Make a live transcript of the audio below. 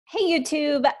Hey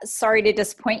YouTube, sorry to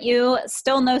disappoint you.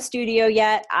 Still no studio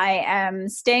yet. I am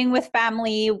staying with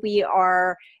family. We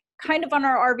are kind of on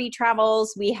our RV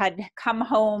travels. We had come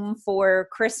home for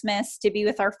Christmas to be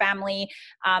with our family.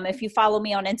 If you follow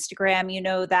me on Instagram, you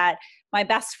know that my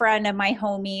best friend and my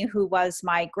homie, who was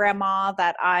my grandma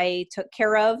that I took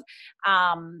care of,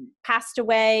 passed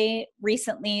away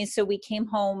recently. So we came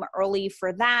home early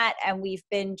for that, and we've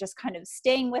been just kind of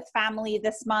staying with family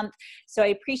this month. So I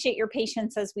appreciate your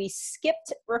patience as we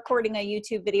skipped recording a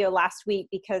YouTube video last week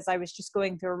because I was just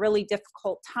going through a really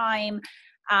difficult time.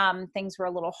 Things were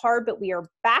a little hard, but we are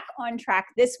back on track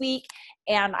this week.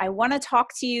 And I want to talk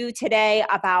to you today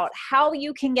about how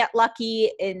you can get lucky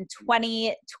in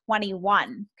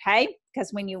 2021. Okay.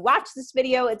 Because when you watch this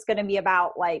video, it's going to be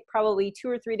about like probably 2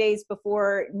 or 3 days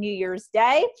before New Year's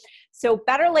Day. So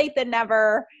better late than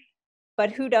never.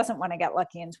 But who doesn't want to get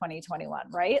lucky in 2021,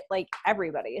 right? Like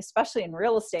everybody, especially in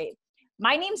real estate.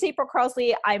 My name's April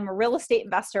Crossley. I'm a real estate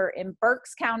investor in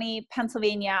Berks County,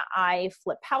 Pennsylvania. I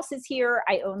flip houses here.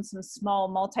 I own some small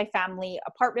multifamily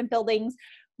apartment buildings.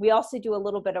 We also do a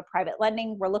little bit of private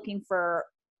lending. We're looking for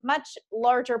much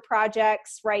larger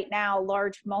projects right now,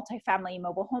 large multifamily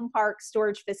mobile home parks,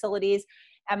 storage facilities.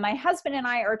 And my husband and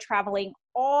I are traveling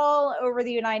all over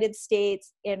the United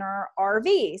States in our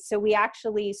RV. So we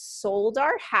actually sold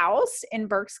our house in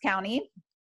Berks County,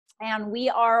 and we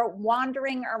are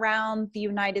wandering around the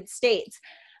United States.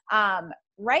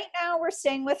 Right now, we're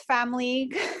staying with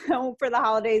family for the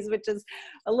holidays, which is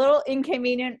a little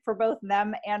inconvenient for both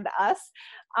them and us.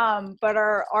 But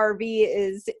our RV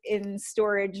is in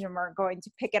storage, and we're going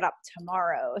to pick it up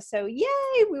tomorrow. So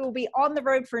yay, we will be on the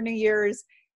road for New Year's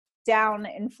down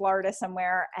in Florida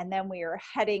somewhere, and then we are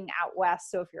heading out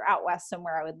west. So if you're out west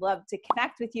somewhere, I would love to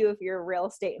connect with you if you're a real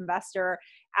estate investor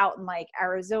out in like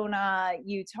Arizona,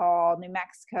 Utah, New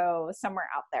Mexico, somewhere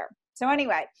out there. So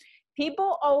anyway,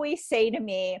 people always say to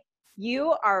me,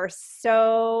 you are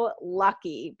so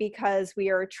lucky because we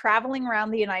are traveling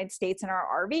around the United States in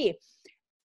our RV.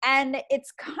 And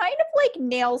it's kind of like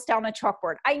nails down a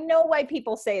chalkboard. I know why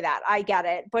people say that. I get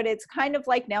it. But it's kind of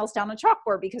like nails down a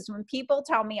chalkboard, because when people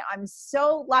tell me I'm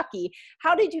so lucky,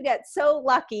 how did you get so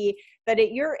lucky that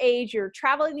at your age, you're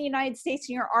traveling the United States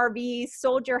in your RV,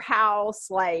 sold your house,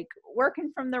 like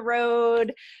working from the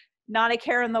road, not a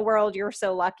care in the world, you're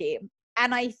so lucky.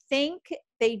 And I think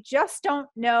they just don't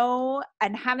know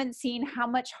and haven't seen how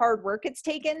much hard work it's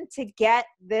taken to get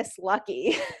this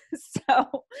lucky.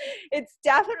 So it's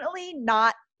definitely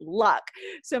not luck.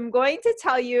 So I'm going to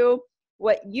tell you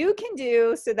what you can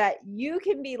do so that you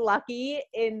can be lucky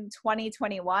in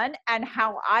 2021 and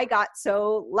how I got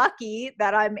so lucky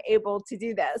that I'm able to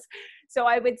do this. So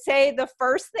I would say the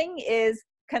first thing is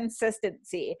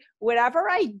consistency. Whatever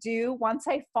I do, once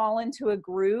I fall into a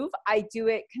groove, I do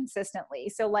it consistently.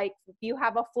 So like if you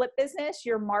have a flip business,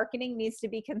 your marketing needs to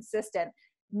be consistent.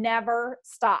 Never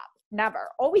stop, never.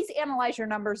 Always analyze your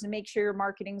numbers and make sure your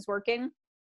marketing's working,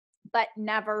 but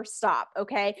never stop,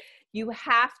 okay? You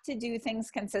have to do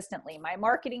things consistently. My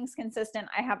marketing's consistent.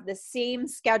 I have the same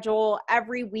schedule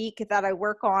every week that I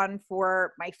work on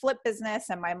for my flip business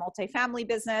and my multifamily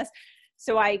business.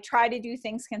 So I try to do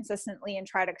things consistently and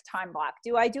try to time block.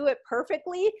 Do I do it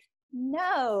perfectly?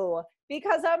 No,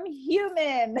 because I'm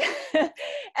human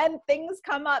and things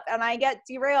come up and I get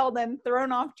derailed and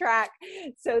thrown off track.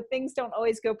 So things don't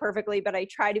always go perfectly, but I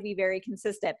try to be very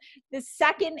consistent. The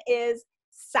second is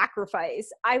sacrifice.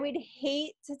 I would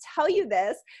hate to tell you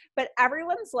this, but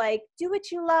everyone's like, do what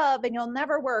you love and you'll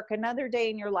never work another day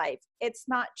in your life. It's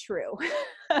not true.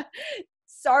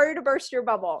 Sorry to burst your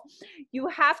bubble. You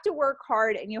have to work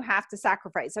hard and you have to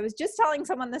sacrifice. I was just telling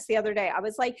someone this the other day. I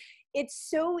was like, it's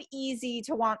so easy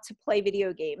to want to play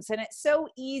video games, and it's so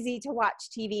easy to watch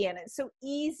TV, and it's so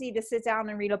easy to sit down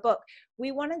and read a book.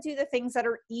 We want to do the things that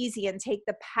are easy and take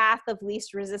the path of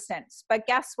least resistance. But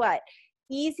guess what?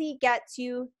 Easy gets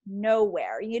you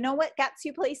nowhere. You know what gets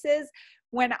you places?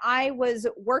 When I was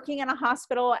working in a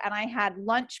hospital and I had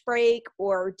lunch break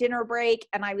or dinner break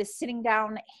and I was sitting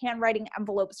down handwriting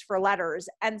envelopes for letters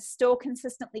and still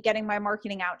consistently getting my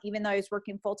marketing out, even though I was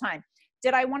working full time.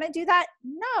 Did I want to do that?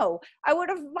 No. I would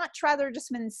have much rather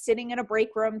just been sitting in a break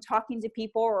room talking to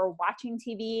people or watching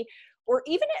TV, or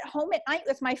even at home at night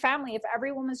with my family. If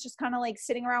everyone was just kind of like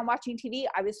sitting around watching TV,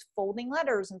 I was folding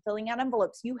letters and filling out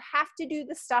envelopes. You have to do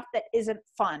the stuff that isn't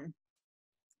fun.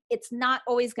 It's not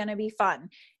always going to be fun.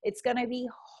 It's going to be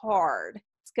hard.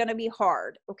 It's going to be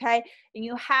hard. Okay. And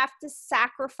you have to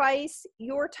sacrifice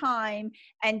your time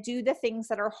and do the things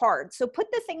that are hard. So put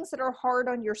the things that are hard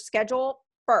on your schedule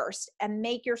first and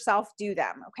make yourself do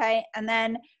them. Okay. And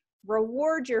then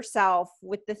reward yourself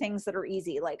with the things that are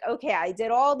easy. Like, okay, I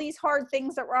did all these hard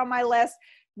things that were on my list.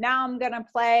 Now I'm going to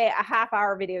play a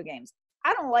half-hour video games.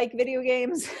 I don't like video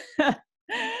games.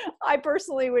 I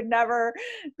personally would never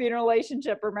be in a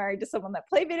relationship or married to someone that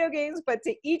play video games, but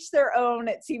to each their own,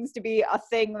 it seems to be a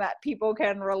thing that people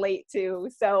can relate to.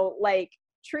 So like,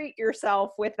 treat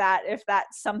yourself with that if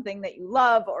that's something that you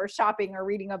love, or shopping or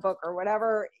reading a book or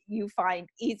whatever you find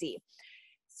easy.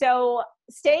 So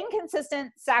staying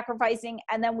consistent, sacrificing,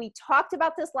 and then we talked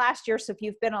about this last year. So if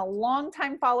you've been a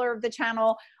long-time follower of the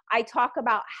channel, I talk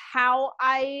about how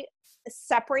I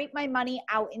separate my money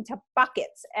out into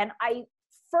buckets. And I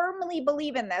firmly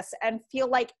believe in this and feel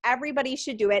like everybody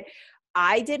should do it.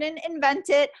 I didn't invent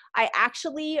it. I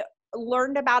actually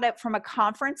learned about it from a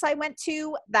conference I went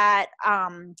to that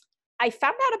I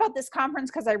found out about this conference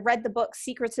because I read the book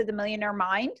Secrets of the Millionaire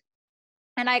Mind.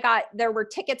 And there were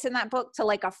tickets in that book to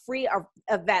like a free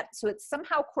event. So it's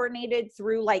somehow coordinated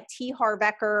through like T. Harv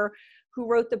Eker, who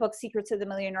wrote the book Secrets of the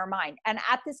Millionaire Mind. And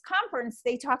at this conference,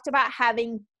 they talked about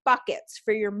having buckets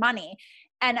for your money.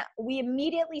 And we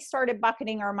immediately started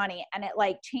bucketing our money, and it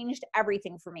like changed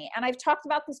everything for me. And I've talked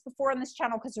about this before on this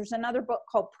channel because there's another book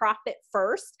called Profit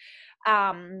First.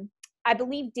 I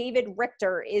believe David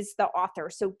Richter is the author.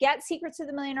 So get Secrets of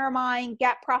the Millionaire Mind,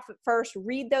 get Profit First,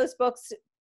 read those books.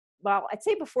 Well, I'd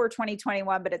say before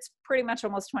 2021, but it's pretty much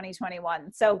almost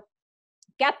 2021. So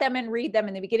get them and read them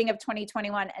in the beginning of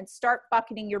 2021 and start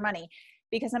bucketing your money,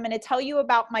 because I'm going to tell you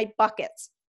about my buckets.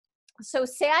 So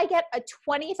say I get a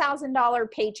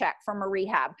 $20,000 paycheck from a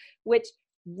rehab, which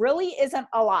really isn't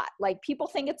a lot. Like, people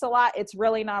think it's a lot. It's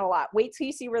really not a lot. Wait till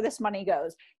you see where this money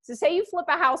goes. So say you flip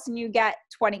a house and you get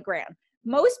 20 grand.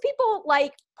 Most people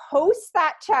like post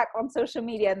that check on social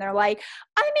media and they're like,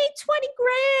 I made 20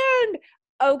 grand.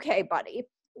 Okay, buddy,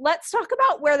 let's talk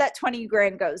about where that 20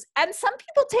 grand goes. And some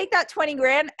people take that 20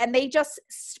 grand and they just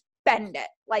spend it,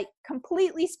 like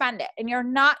completely spend it. And you're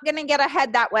not going to get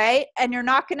ahead that way. And you're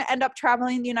not going to end up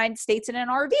traveling the United States in an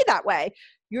RV that way.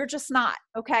 You're just not.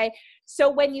 Okay. So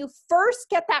when you first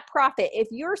get that profit, if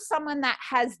you're someone that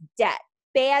has debt,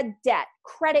 bad debt,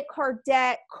 credit card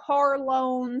debt, car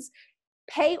loans,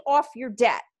 pay off your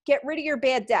debt. Get rid of your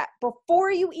bad debt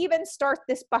before you even start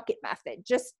this bucket method.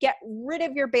 Just get rid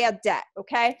of your bad debt,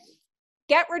 okay?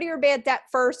 Get rid of your bad debt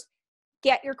first.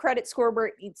 Get your credit score where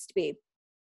it needs to be.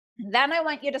 Then I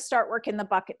want you to start working the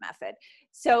bucket method.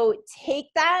 So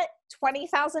take that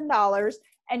 $20,000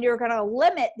 and you're going to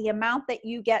limit the amount that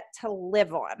you get to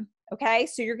live on, okay?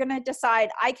 So you're going to decide,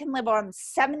 I can live on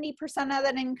 70% of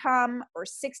that income or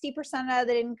 60% of that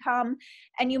income.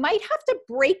 And you might have to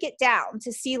break it down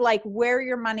to see like where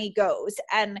your money goes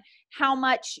and how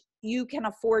much you can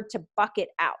afford to bucket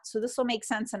out. So this will make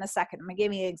sense in a second. I'm going to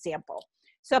give you an example.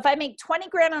 So if I make 20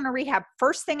 grand on a rehab,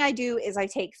 first thing I do is I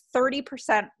take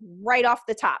 30% right off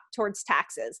the top towards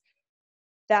taxes.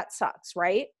 That sucks,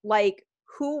 right? Like,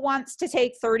 who wants to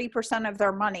take 30% of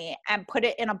their money and put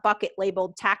it in a bucket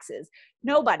labeled taxes?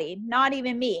 Nobody, not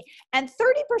even me. And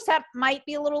 30% might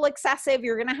be a little excessive.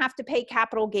 You're going to have to pay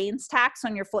capital gains tax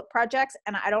on your flip projects.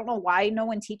 And I don't know why no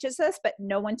one teaches this, but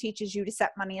no one teaches you to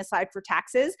set money aside for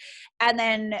taxes. And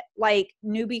then like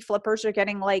newbie flippers are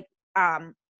getting like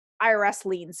IRS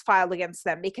liens filed against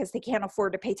them because they can't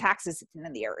afford to pay taxes at the end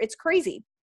of the year. It's crazy.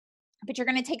 But you're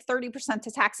going to take 30%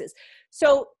 to taxes.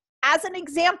 So as an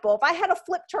example, if I had a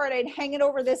flip chart, I'd hang it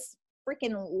over this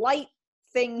freaking light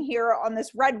thing here on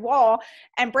this red wall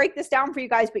and break this down for you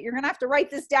guys, but you're going to have to write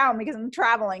this down because I'm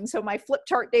traveling. So my flip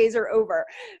chart days are over.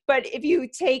 But if you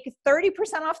take 30%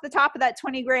 off the top of that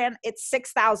 20 grand, it's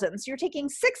 6,000. So you're taking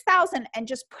 6,000 and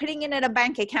just putting it in a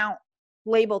bank account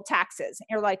labeled taxes. And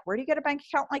you're like, where do you get a bank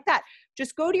account like that?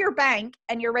 Just go to your bank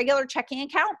and your regular checking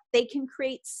account. They can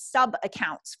create sub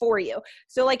accounts for you.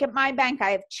 So like at my bank,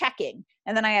 I have checking,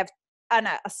 and then I have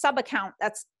a sub account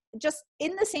that's just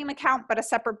in the same account, but a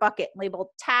separate bucket labeled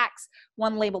tax,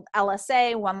 one labeled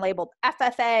LSA, one labeled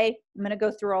FFA. I'm going to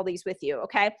go through all these with you.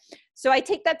 Okay. So I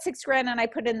take that 6 grand and I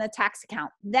put in the tax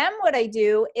account. Then what I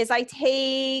do is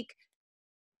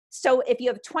so if you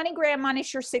have 20 grand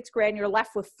minus your 6 grand, you're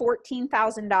left with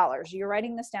 $14,000. You're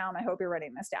writing this down. I hope you're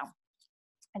writing this down.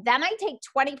 And then I take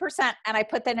 20% and I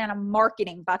put that in a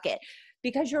marketing bucket,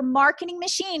 because your marketing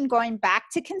machine, going back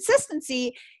to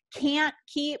consistency, can't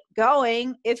keep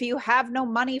going if you have no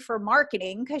money for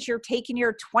marketing, because you're taking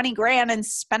your 20 grand and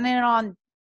spending it on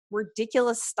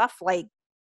ridiculous stuff like,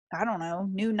 I don't know,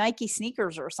 new Nike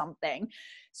sneakers or something.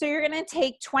 So you're going to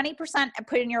take 20% and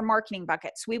put in your marketing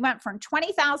bucket. So we went from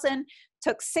 20,000,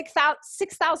 took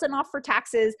 6,000 off for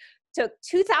taxes, took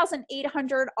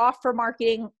 2,800 off for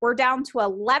marketing. We're down to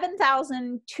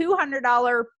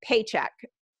 $11,200 paycheck.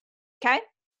 Okay.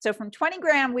 So from 20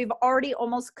 grand, we've already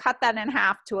almost cut that in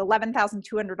half to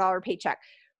 $11,200 paycheck.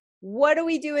 What do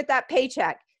we do with that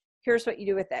paycheck? Here's what you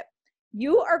do with it.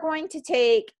 You are going to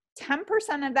take 10%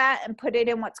 of that and put it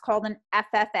in what's called an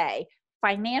FFA,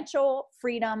 Financial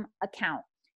Freedom Account.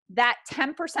 That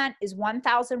 10% is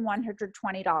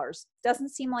 $1,120. Doesn't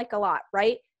seem like a lot,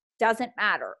 right? Doesn't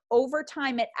matter. Over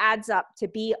time, it adds up to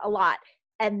be a lot.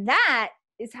 And that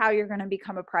is how you're going to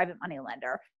become a private money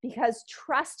lender. Because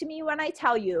trust me when I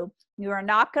tell you, you are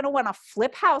not going to want to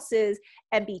flip houses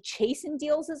and be chasing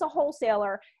deals as a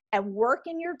wholesaler and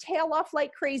working your tail off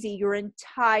like crazy your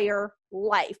entire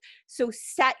life. So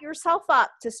set yourself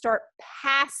up to start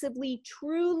passively,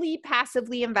 truly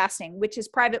passively investing, which is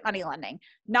private money lending.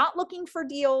 Not looking for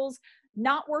deals,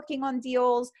 not working on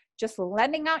deals, just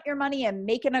lending out your money and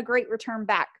making a great return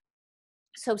back.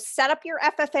 So set up your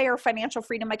FFA or financial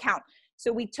freedom account.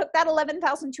 So we took that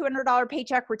 $11,200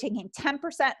 paycheck, we're taking 10%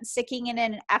 and sticking it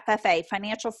in an FFA,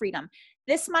 financial freedom.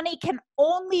 This money can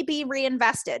only be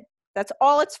reinvested. That's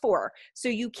all it's for. So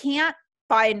you can't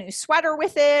buy a new sweater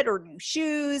with it or new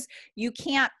shoes. You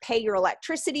can't pay your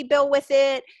electricity bill with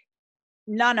it.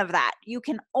 None of that. You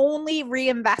can only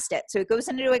reinvest it. So it goes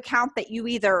into an account that you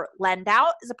either lend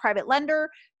out as a private lender,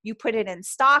 you put it in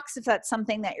stocks if that's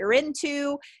something that you're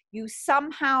into, you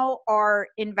somehow are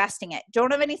investing it.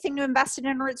 Don't have anything to invest it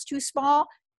in or it's too small,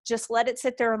 just let it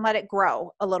sit there and let it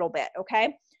grow a little bit,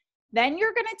 okay? Then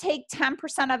you're going to take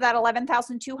 10% of that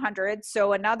 11,200,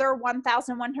 so another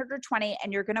 1,120,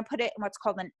 and you're going to put it in what's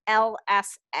called an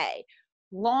LSA,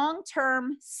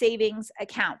 long-term savings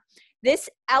account. This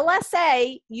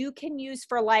LSA you can use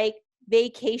for like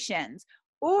vacations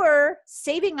or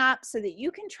saving up so that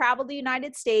you can travel the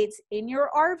United States in your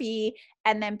RV,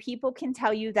 and then people can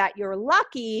tell you that you're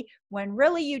lucky when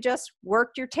really you just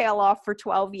worked your tail off for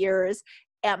 12 years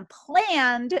and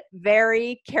planned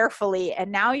very carefully,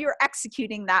 and now you're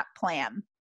executing that plan.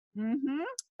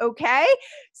 Okay,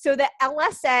 so the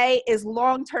LSA is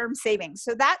long-term savings.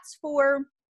 So that's for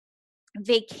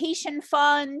vacation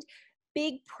fund,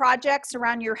 big projects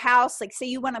around your house, like say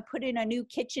you want to put in a new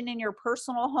kitchen in your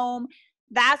personal home.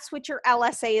 That's what your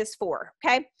LSA is for,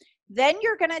 okay? Then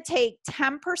you're going to take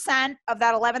 10% of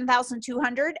that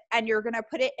 11,200 and you're going to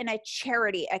put it in a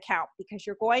charity account, because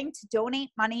you're going to donate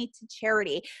money to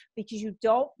charity, because you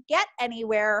don't get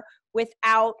anywhere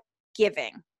without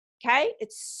giving, okay?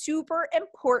 It's super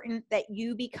important that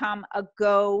you become a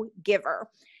go-giver.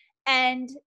 And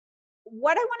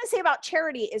what I want to say about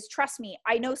charity is, trust me,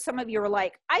 I know some of you are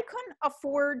like, I couldn't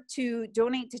afford to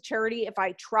donate to charity if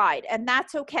I tried, and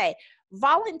that's okay.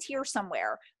 Volunteer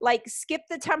somewhere, like skip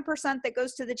the 10% that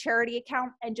goes to the charity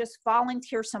account and just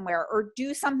volunteer somewhere, or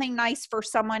do something nice for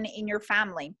someone in your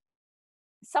family.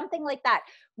 Something like that.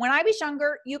 When I was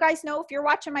younger, you guys know, if you're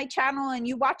watching my channel and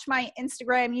you watch my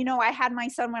Instagram, you know I had my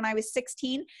son when I was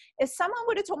 16. If someone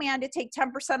would have told me I had to take 10%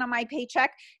 of my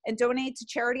paycheck and donate to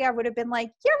charity, I would have been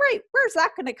like, yeah, right, where's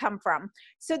that going to come from?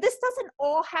 So this doesn't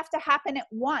all have to happen at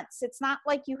once. It's not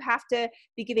like you have to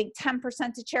be giving 10%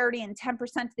 to charity and 10%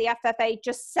 to the FFA.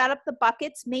 Just set up the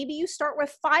buckets. Maybe you start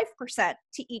with 5%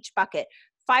 to each bucket.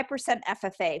 5%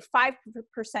 FFA, 5%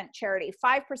 charity,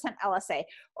 5% LSA,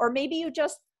 or maybe you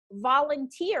just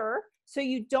volunteer, so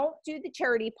you don't do the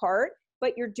charity part,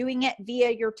 but you're doing it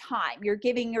via your time. You're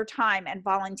giving your time and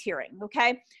volunteering,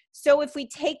 okay? So if we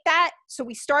take that, so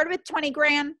we started with 20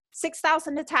 grand,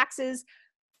 6,000 to taxes,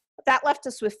 that left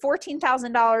us with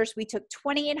 $14,000. We took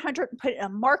 2,800 and put it in a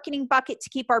marketing bucket to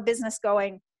keep our business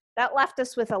going. That left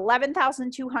us with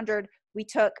 11,200. We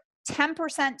took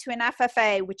 10% to an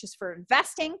FFA, which is for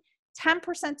investing,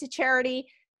 10% to charity,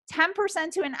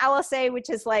 10% to an LSA, which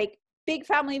is like big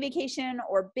family vacation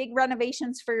or big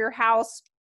renovations for your house,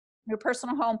 your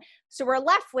personal home. So we're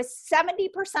left with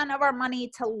 70% of our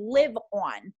money to live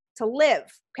on,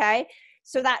 okay?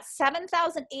 So that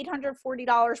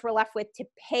 $7,840 we're left with to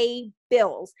pay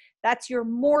bills. That's your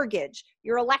mortgage,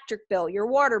 your electric bill, your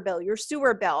water bill, your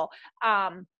sewer bill.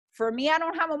 For me, I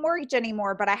don't have a mortgage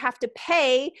anymore, but I have to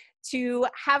pay to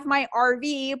have my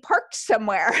RV parked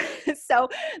somewhere. So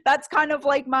that's kind of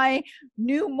like my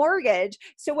new mortgage.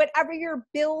 So whatever your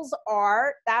bills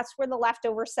are, that's where the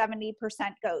leftover 70%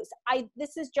 goes.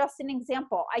 This is just an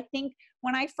example. I think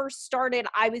when I first started,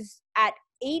 I was at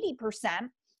 80%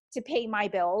 to pay my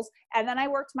bills. And then I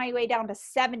worked my way down to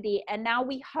 70. And now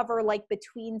we hover like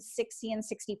between 60 and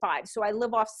 65. So I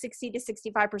live off 60 to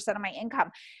 65% of my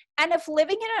income. And if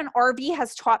living in an RV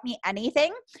has taught me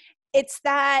anything, it's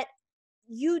that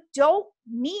you don't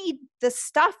need the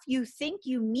stuff you think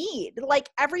you need. Like,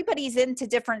 everybody's into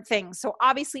different things. So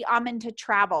obviously I'm into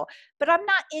travel, but I'm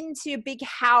not into big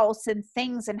house and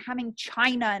things and having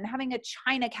china and having a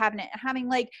china cabinet and having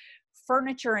like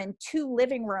furniture in 2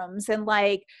 living rooms. And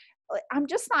like, I'm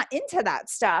just not into that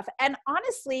stuff. And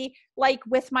honestly, like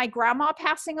with my grandma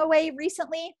passing away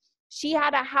recently, she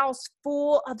had a house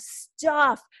full of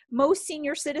stuff. Most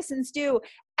senior citizens do.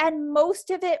 And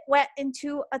most of it went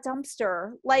into a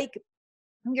dumpster. Like,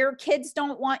 your kids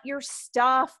don't want your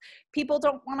stuff. People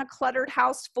don't want a cluttered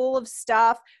house full of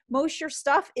stuff. Most your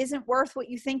stuff isn't worth what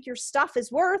you think your stuff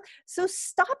is worth. So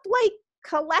stop like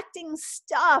collecting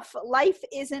stuff. Life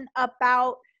isn't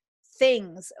about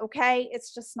things, okay?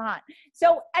 It's just not.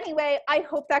 So anyway, I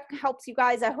hope that helps you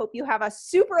guys. I hope you have a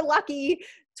super lucky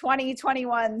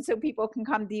 2021 so people can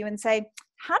come to you and say,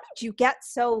 how did you get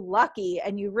so lucky?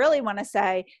 And you really want to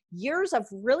say, years of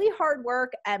really hard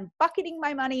work and bucketing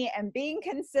my money and being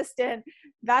consistent,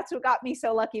 that's what got me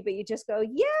so lucky. But you just go,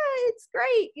 yeah, it's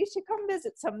great. You should come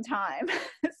visit sometime.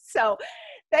 So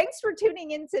thanks for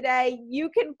tuning in today. You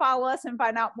can follow us and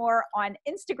find out more on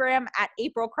Instagram at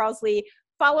April Crossley.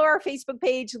 Follow our Facebook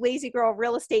page, Lazy Girl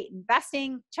Real Estate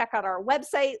Investing. Check out our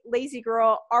website,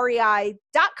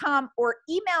 lazygirlrei.com, or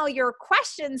email your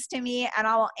questions to me and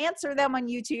I will answer them on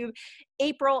YouTube,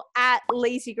 April at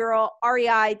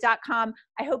lazygirlrei.com.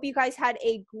 I hope you guys had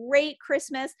a great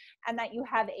Christmas and that you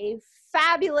have a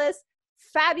fabulous,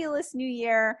 fabulous new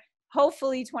year.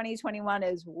 Hopefully 2021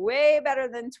 is way better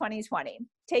than 2020.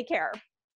 Take care.